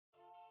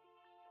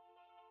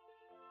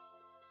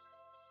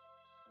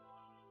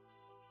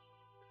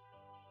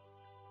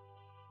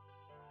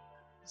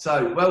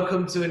So,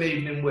 welcome to An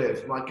Evening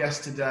With. My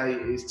guest today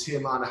is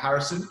Teimana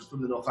Harrison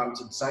from the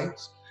Northampton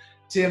Saints.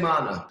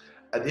 Teimana,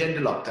 at the end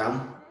of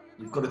lockdown,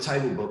 you've got a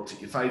table booked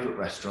at your favourite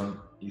restaurant.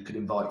 You could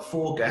invite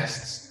 4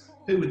 guests.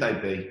 Who would they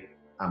be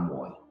and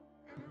why?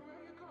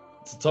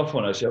 It's a tough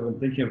one, actually. I've been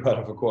thinking about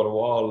it for quite a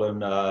while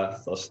and I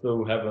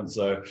still haven't.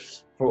 So,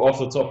 off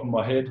the top of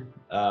my head,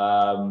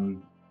 the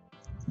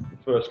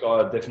first guy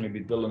would definitely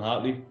be Dylan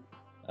Hartley.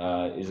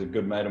 He's a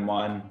good mate of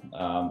mine. I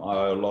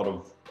owe a lot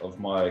of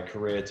my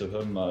career to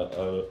him. I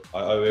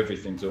owe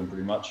everything to him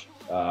pretty much.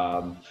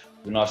 It'd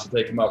be nice to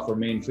take him out for a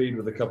mean feed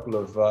with a couple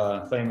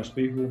of famous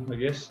people, I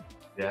guess.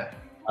 Yeah.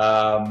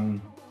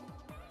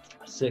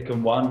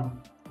 Second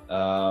one,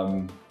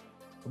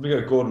 probably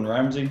go Gordon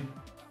Ramsay.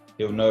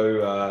 He'll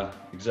know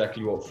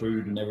exactly what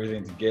food and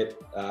everything to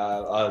get.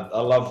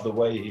 I love the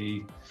way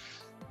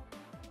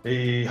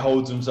he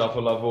holds himself.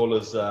 I love all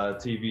his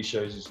TV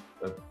shows. He's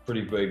a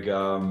pretty big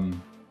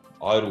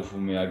idol for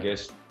me, I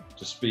guess.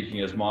 Just speaking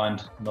his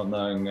mind, not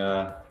knowing,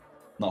 not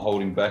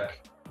holding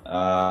back.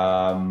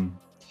 Who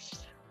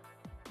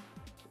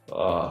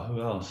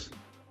else?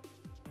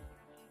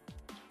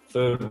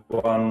 Third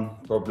one,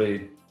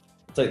 probably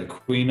take the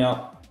Queen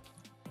out.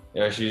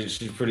 Yeah,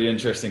 she's a pretty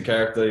interesting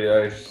character. You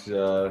know, she's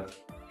got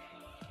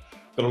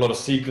a lot of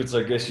secrets,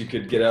 I guess you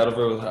could get out of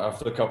her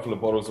after a couple of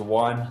bottles of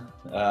wine.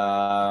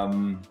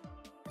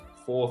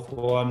 Fourth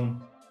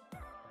one,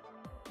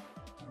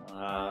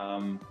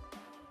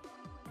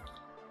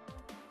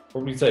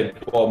 probably say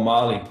Bob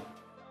Marley.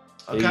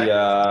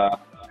 Okay.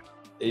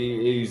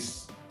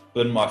 He's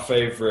been my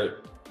favourite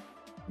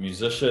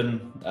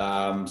musician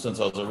since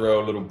I was a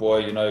real little boy.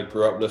 You know,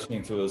 grew up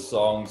listening to his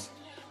songs,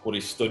 what he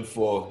stood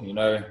for. You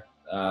know,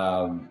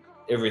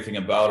 everything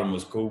about him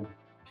was cool.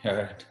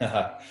 Yeah,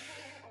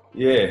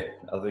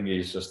 I think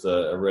he's just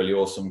a really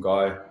awesome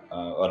guy.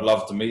 I'd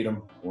love to meet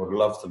him. Would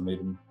love to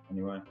meet him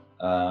anyway.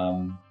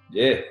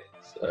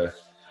 So.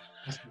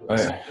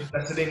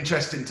 That's an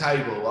interesting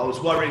table. I was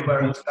worried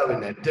where it was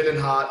going then. Dylan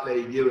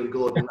Hartley, you and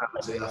Gordon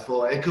Ramsay. I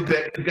thought it could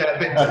get a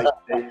bit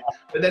tasty.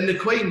 But then the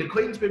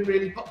Queen's been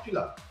really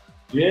popular.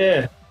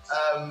 Yeah.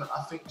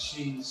 I think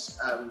she's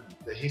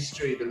the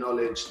history, the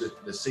knowledge,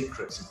 the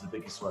secrets is the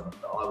biggest one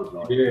that I would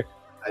like. Yeah.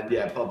 And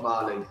yeah, Bob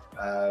Marley,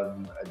 a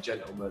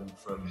gentleman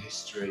from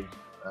history,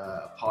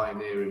 a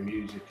pioneer in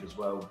music as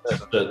well.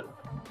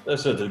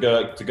 That's it. To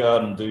go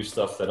out and do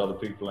stuff that other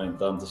people ain't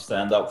done, to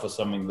stand up for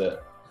something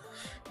that,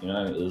 you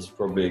know, is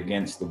probably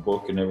against the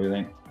book and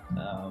everything.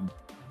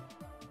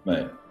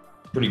 Mate,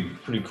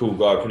 pretty cool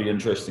guy, pretty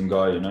interesting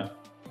guy, you know.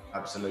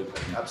 Absolutely.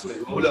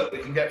 Well, look, we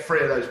can get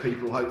 3 of those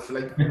people,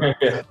 hopefully. We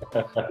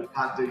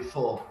can't do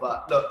 4.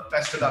 But look,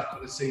 best of luck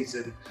when the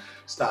season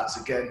starts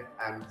again,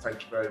 and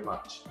thank you very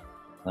much.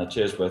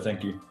 Cheers, bro.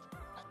 Thank you.